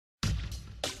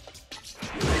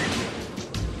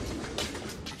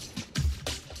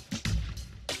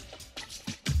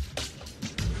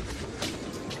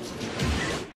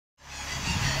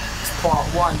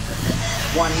1,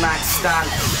 one man stand.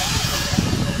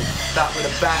 Back with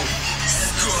a bang.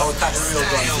 Old type of real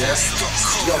guns, yeah?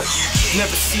 Yo,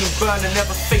 never seen burner,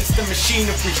 never faced the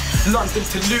machinery. London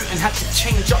to Luton, had to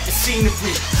change up the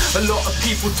scenery. A lot of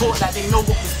people thought that they know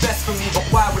what was best for me, but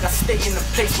why would I stay in a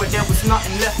place where there was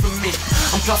nothing left for me?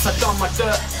 And plus I done my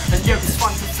dirt, and yeah, it's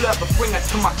fun to flirt, but bring her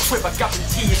to my crib, I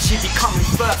guarantee you she be coming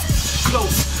first.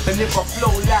 Close, and if I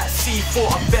blow like C4,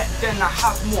 I bet then I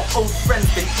have more old friends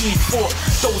than E4.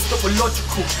 Those that were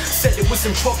logical, said it was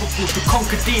improbable to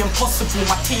conquer the impossible.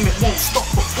 My team, it won't stop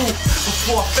at all.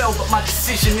 Before I fell, but my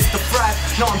decision is to thrive.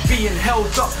 Now I'm being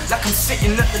held up like I'm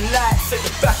sitting at the lights at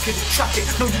the back of the traffic.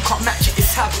 No, you can't match it,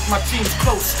 it's havoc. My dream's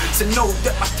close, so know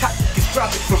that my tactic is grab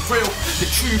it for real. The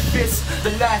truth is,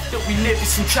 the life that we live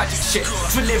is some tragic shit.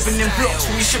 We're living in blocks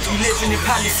when we should be living in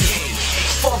palaces.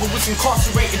 Father was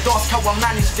incarcerated, asked how I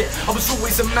managed it. I was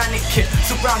always a manic kid,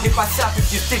 surrounded by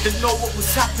savages. Didn't know what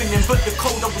was happening, but the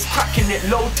code I was cracking it.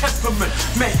 Low temperament,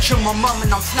 mention my mum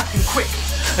and I'm snapping quick.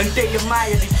 And they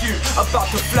admire the youth, about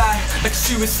to fly like a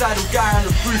suicidal guy on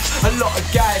the roof. A lot of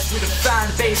guys with a fan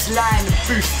base lying in the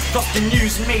booth. Plus the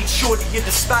news made sure that you're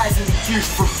despising the youth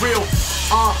for real.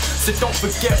 So don't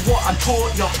forget what I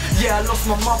taught ya. Yeah, I lost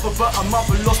my mother, but a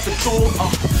mother lost a daughter.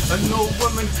 And no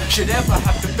woman should ever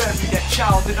have to bury their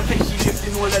child in a place she lived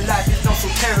in all her life is not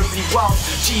so terribly wild.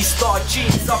 G-star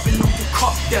jeans, I've been known to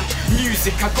cop them.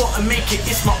 Music, I gotta make it,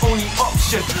 it's my only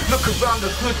option. Look around the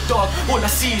hood, dog, all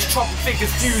I see is trouble figures.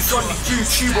 Views on the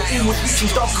YouTube are almost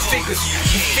reaching double figures.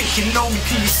 You think you know me,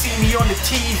 can you see me on the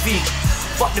TV?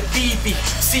 But the BB,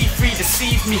 C3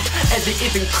 deceived me.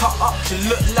 Edited and cut up to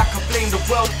look like I blame the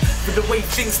world. For the way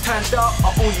things turned out, I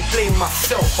only blame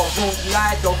myself. I won't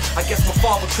lie though, I guess my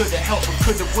father could've helped, but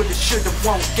could've, would've, should've,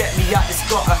 won't get me out, it's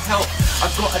gotta help.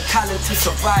 I got a talent to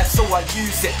survive, so I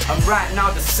use it. And right now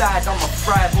decide I'ma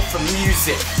thrive off of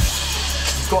music.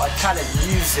 You got a talent,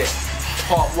 use it.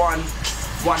 Part 1,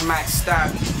 one mic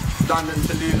stand. London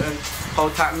to Luton,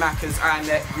 hold tight Maccas,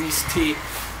 iNet, Reese T.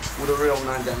 All the real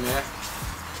man them, yeah?